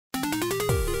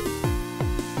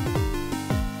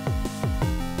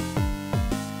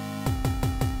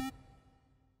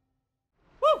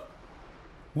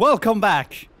Welcome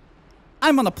back!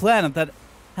 I'm on a planet that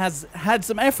has had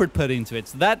some effort put into it,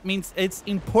 so that means it's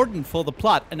important for the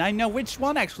plot, and I know which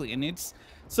one actually, and it's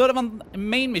sort of on the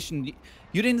main mission.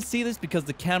 You didn't see this because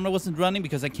the camera wasn't running,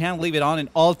 because I can't leave it on in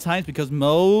all times, because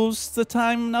most of the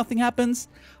time nothing happens.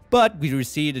 But we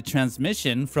received a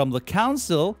transmission from the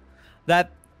council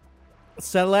that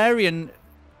Salarian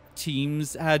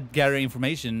teams had gathered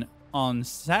information on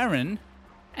Saren,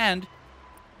 and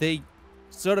they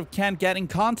sort of can't get in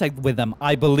contact with them,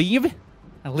 I believe,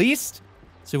 at least.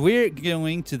 So we're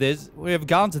going to this. We have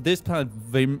gone to this planet,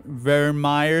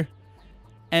 Vermeer,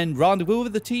 and rendezvous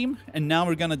with the team. And now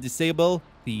we're gonna disable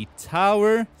the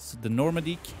tower so the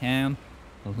Normandy can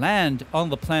land on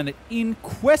the planet in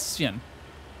question.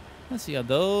 Let's see, are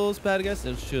those bad guys?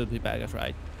 Those should be bad guys,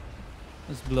 right?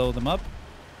 Let's blow them up.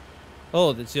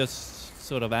 Oh, it's just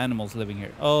sort of animals living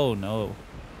here. Oh no.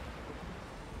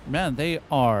 Man, they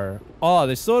are... Oh,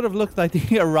 they sort of look like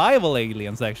the Arrival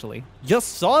aliens, actually.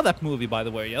 Just saw that movie, by the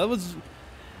way. Yeah,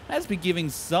 that's been giving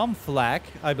some flack,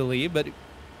 I believe, but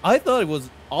I thought it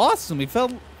was awesome. It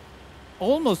felt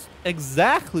almost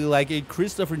exactly like a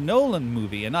Christopher Nolan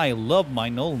movie, and I love my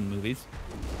Nolan movies.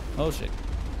 Oh, shit.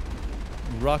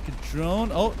 Rocket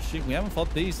drone. Oh, shit, we haven't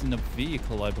fought these in a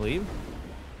vehicle, I believe.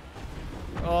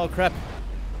 Oh, crap.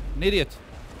 An idiot.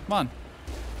 Come on.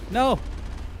 No.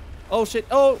 Oh shit,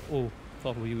 oh! Oh,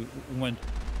 thought we went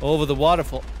over the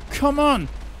waterfall. Come on!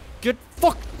 Get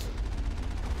fucked!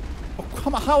 Oh,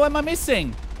 come on, how am I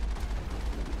missing?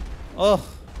 Oh.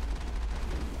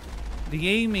 The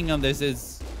aiming on this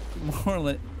is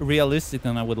more realistic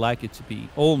than I would like it to be.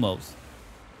 Almost.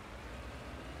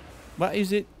 What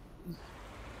is it?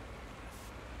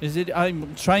 Is it?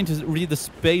 I'm trying to read the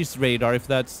space radar if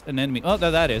that's an enemy. Oh,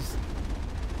 that is.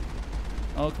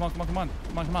 Oh, come on, come on, come on.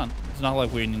 Come on, come on. It's not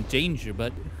like we're in danger,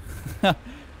 but I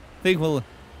think we'll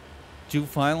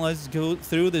go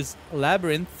through this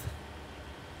labyrinth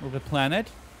of a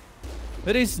planet.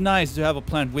 It is nice to have a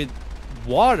planet with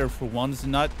water for once,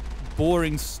 and not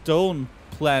boring stone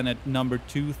planet number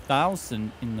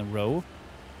 2000 in a row.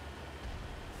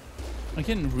 I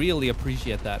can really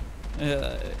appreciate that.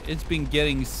 It's been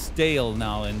getting stale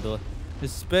now,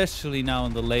 especially now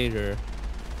in the later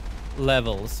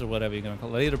levels, or whatever you're gonna call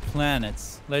it, later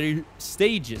planets, later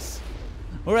stages.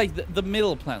 Alright, the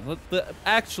middle planet, the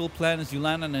actual planets you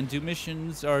land on and do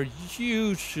missions are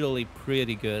usually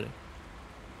pretty good.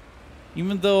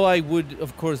 Even though I would,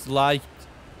 of course, like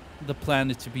the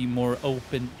planet to be more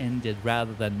open-ended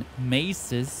rather than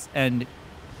mazes and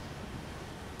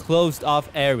closed-off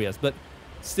areas. But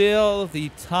still, the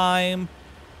time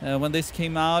when this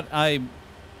came out, I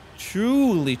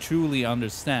truly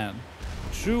understand.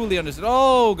 Truly understand.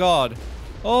 Oh god.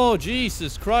 Oh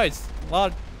Jesus Christ. A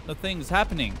lot of things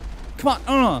happening. Come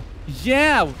on.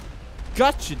 Yeah.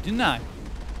 Gotcha, didn't I?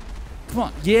 Come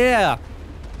on. Yeah.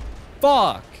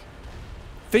 Fuck.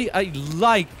 I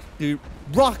like the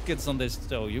rockets on this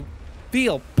though. You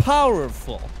feel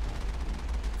powerful.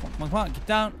 Come on. Get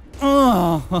down.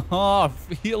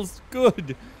 Feels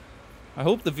good. I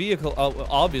hope the vehicle...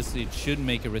 obviously it should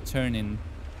make a return in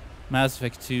Mass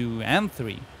Effect 2 and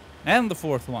 3. And the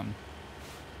fourth one.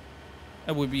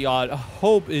 That would be odd. I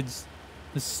hope it's...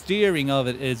 the steering of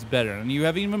it is better. And you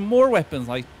have even more weapons,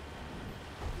 like...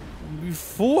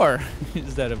 4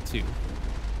 instead of 2.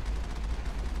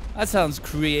 That sounds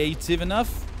creative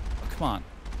enough. Oh, come on.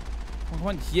 Come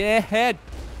on. Yeah.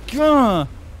 Yeah.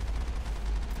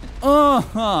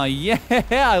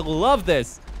 I love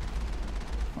this.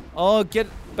 Oh, get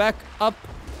back up.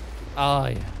 Oh,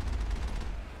 yeah.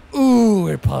 Ooh,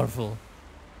 we're powerful.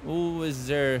 Ooh, is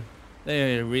there...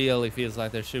 It really feels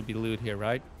like there should be loot here,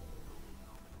 right?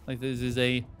 Like this is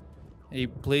a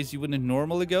place you wouldn't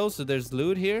normally go, so there's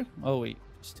loot here. Oh, wait.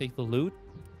 Just take the loot.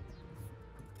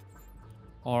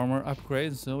 Armor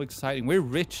upgrade. So exciting. We're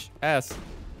rich as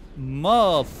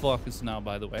motherfuckers now,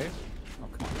 by the way. Oh,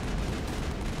 come on.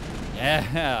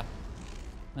 Yeah.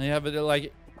 I have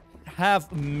like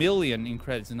 500,000 in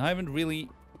credits, and I'm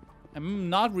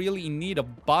not really in need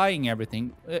of buying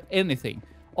anything.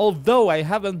 Although I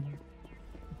haven't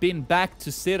been back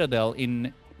to Citadel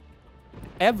in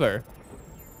ever.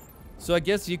 So I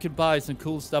guess you could buy some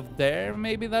cool stuff there.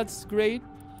 Maybe that's great.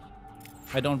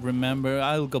 I don't remember.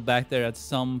 I'll go back there at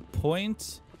some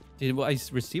point. Did I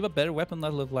receive a better weapon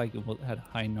that looked like it had a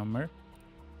high number?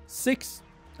 6.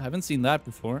 I haven't seen that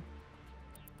before.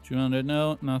 200.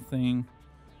 No, nothing.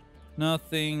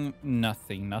 Nothing.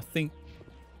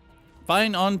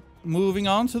 Fine, moving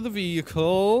on to the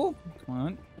vehicle. Come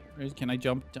on. Can I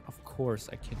jump? Of course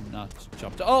I cannot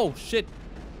jump. Oh, shit.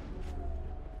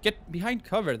 Get behind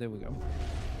cover. There we go.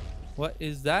 What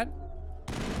is that?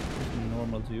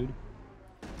 normal dude.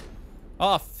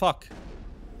 Oh, fuck.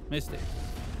 Missed it.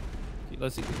 Okay,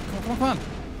 let's see. Come on.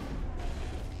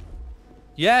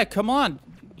 Yeah, come on.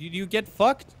 You get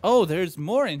fucked? Oh, there's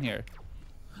more in here.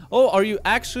 Oh, are you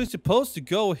actually supposed to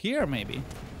go here, maybe?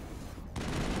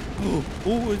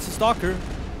 Oh, it's a stalker.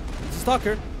 It's a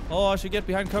stalker. Oh, I should get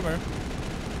behind cover.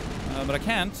 But I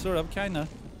can't, sort of, kinda.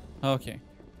 Okay.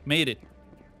 Made it.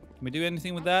 Can we do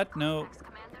anything with that? No.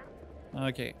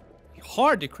 Okay.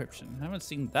 Hard decryption. I haven't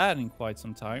seen that in quite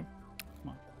some time. Come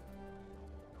on.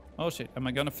 Oh, shit. Am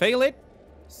I gonna fail it?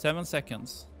 7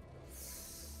 seconds.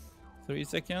 3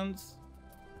 seconds.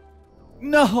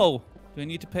 No! Do I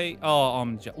need to pay?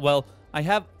 Oh, well, I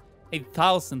have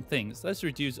 1,000 things. Let's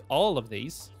reduce all of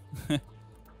these.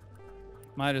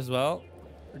 Might as well.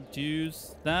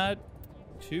 Reduce that.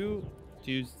 2.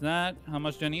 Reduce that. How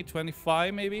much do I need?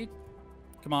 25 maybe?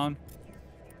 Come on.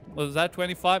 Was that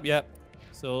 25? Yep.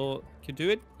 So, can do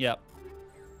it? Yep.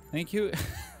 Thank you.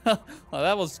 Well,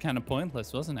 that was kind of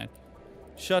pointless, wasn't it?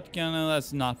 Shotgun,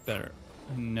 that's not better.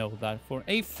 I know that for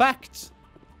a fact.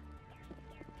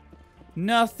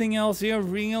 Nothing else here,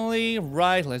 really.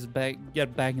 Right, let's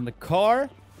get back in the car.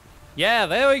 Yeah,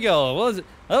 there we go. That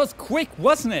was quick,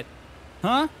 wasn't it?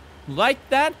 Huh? Like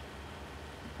that?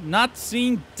 Not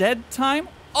seeing dead time?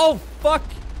 Oh, fuck.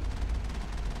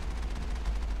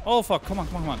 Oh, fuck. Come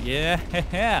on. Yeah.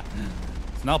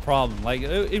 It's no problem. Like,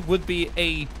 it would be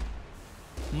a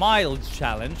mild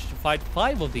challenge to fight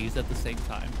 5 of these at the same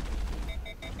time.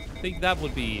 I think that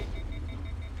would be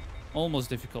almost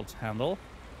difficult to handle.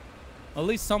 At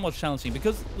least somewhat challenging,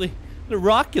 because the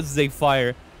rockets they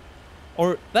fire,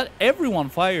 or that everyone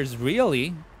fires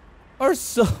really, are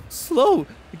so slow.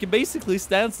 You can basically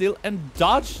stand still and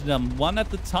dodge them one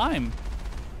at a time.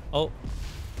 Oh,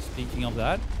 speaking of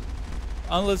that,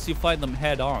 unless you fight them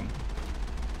head on.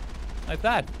 Like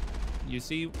that. You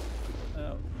see,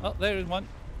 oh, there's one.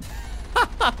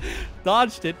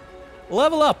 Dodged it.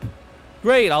 Level up.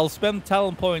 Great, I'll spend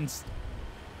talent points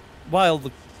while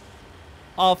the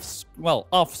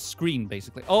off screen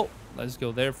basically. Oh, let's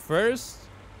go there first.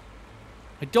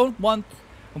 I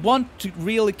want to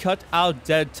really cut out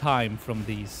dead time from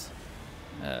these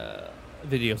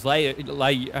videos.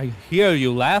 Like I hear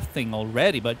you laughing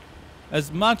already, but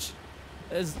as much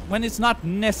as when it's not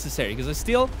necessary, because I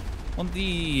still want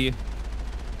the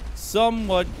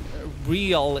somewhat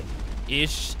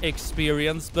real-ish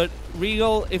experience, but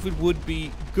real if it would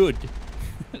be good,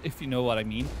 if you know what I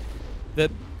mean. The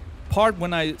part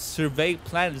when I survey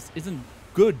planets isn't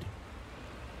good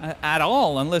at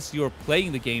all, unless you're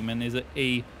playing the game and is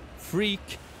a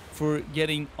freak for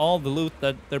getting all the loot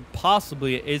that there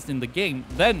possibly is in the game.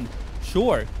 Then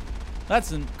sure,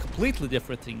 that's a completely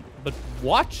different thing. But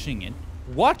watching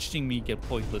me get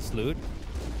pointless loot,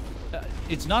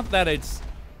 it's not that it's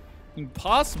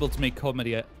impossible to make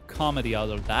comedy out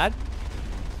of that,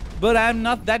 but I'm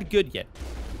not that good yet.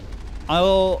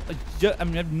 I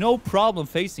have no problem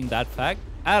facing that fact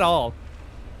at all.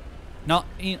 Not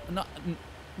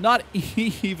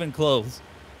even close.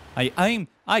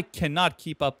 I cannot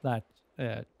keep up that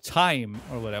time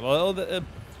or whatever.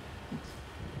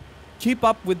 Keep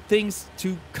up with things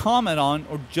to comment on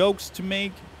or jokes to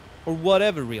make or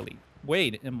whatever, really.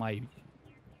 Wait, am I?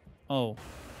 Oh,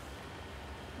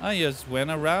 I just went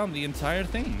around the entire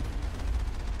thing.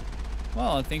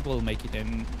 Well, I think we'll make it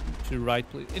in to right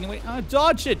place. Anyway,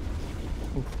 dodge it.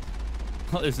 Oof.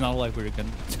 Well, it's not like we're gonna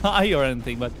die or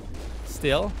anything, but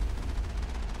still.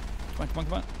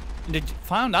 Come on. Did you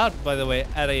found out, by the way,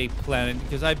 at a planet,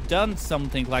 because I've done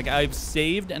something like I've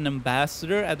saved an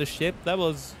ambassador at the ship. That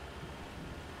was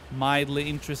mildly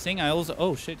interesting. I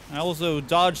also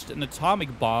dodged an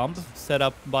atomic bomb set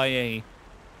up by a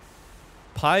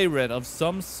pirate of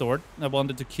some sort that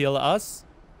wanted to kill us.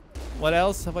 What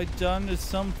else have I done? There's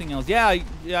something else. Yeah,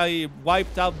 I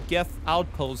wiped out Geth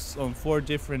outposts on 4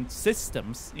 different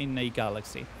systems in a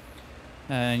galaxy.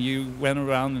 And you went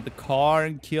around in the car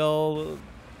and killed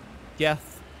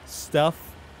Geth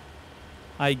stuff,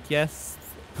 I guess.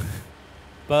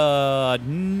 But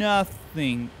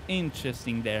nothing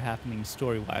interesting there happening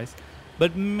story-wise.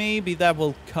 But maybe that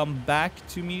will come back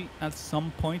to me at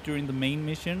some point during the main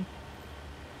mission.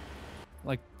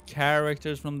 Like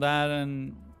characters from that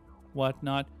and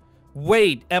whatnot.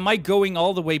 Wait, am I going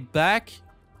all the way back?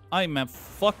 I'm a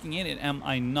fucking idiot, am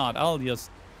I not? I'll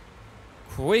just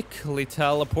quickly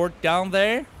teleport down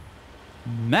there.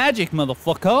 Magic,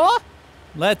 motherfucker!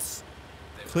 Let's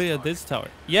clear this tower.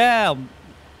 Yeah!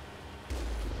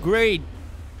 Great!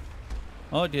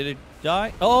 Oh, did it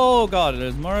die? Oh god,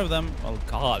 there's more of them. Oh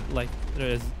god, like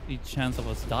there's a chance of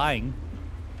us dying.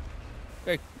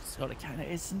 It sort of kind of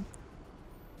isn't.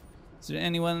 Is there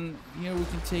anyone here we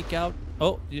can take out?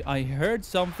 Oh, I heard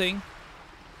something.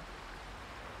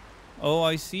 Oh,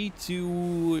 I see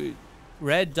 2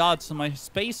 red dots on my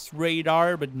space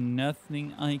radar, but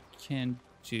nothing I can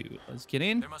do. Let's get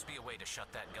in. There must be a way to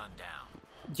shut that gun down.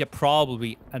 Yeah,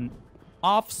 probably an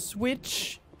off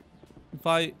switch. If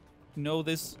I know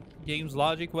this game's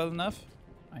logic well enough.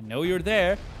 I know you're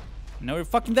there. I know you're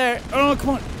fucking there. Oh,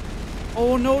 come on.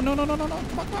 Oh, no. Come on,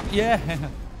 come on. Yeah.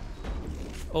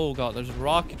 Oh, God, there's a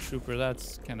rocket trooper.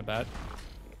 That's kind of bad.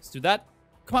 Let's do that.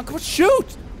 Come on,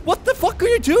 shoot! What the fuck are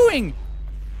you doing?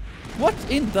 What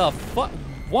in the fuck?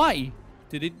 Why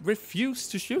did it refuse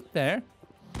to shoot there?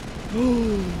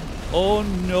 Oh,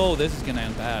 no, this is gonna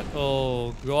end bad.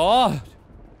 Oh, God.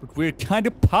 But we're kind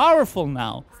of powerful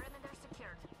now.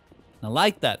 I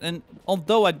like that. And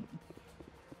although you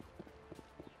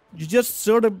just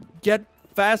sort of get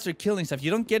faster killing stuff.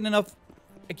 You don't get enough.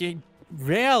 I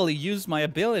rarely use my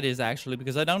abilities actually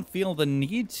because I don't feel the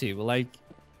need to. Like,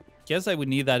 guess I would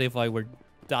need that if I were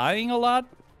dying a lot,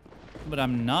 but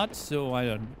I'm not. So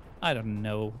I don't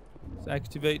know. Let's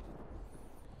activate.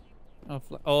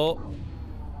 Oh,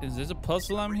 is this a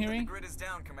puzzle I'm hearing? The grid is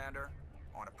down, Commander.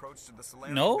 On approach to the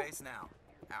Solarian No. base now.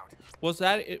 Out. Was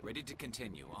that it? Ready to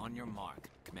continue. On your mark,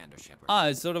 Commander Shepard. Ah,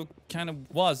 it sort of kind of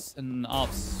was an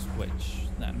off switch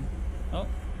then. Oh.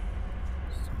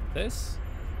 This?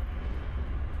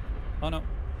 Oh no. Ooh.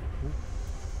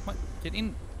 Come on, get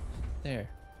in. There.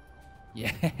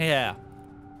 Yeah.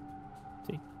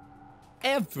 Take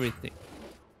everything.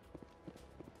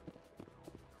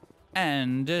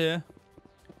 And, is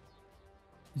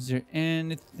there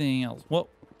anything else? What?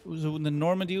 So the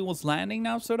Normandy was landing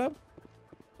now, sort of?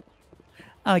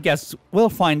 I guess we'll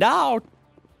find out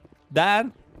that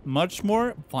much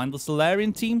more. Find the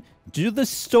Solarian team, do the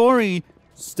story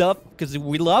stuff, because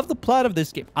we love the plot of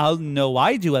this game. I'll know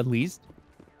I do at least.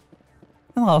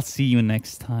 And I'll see you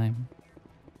next time.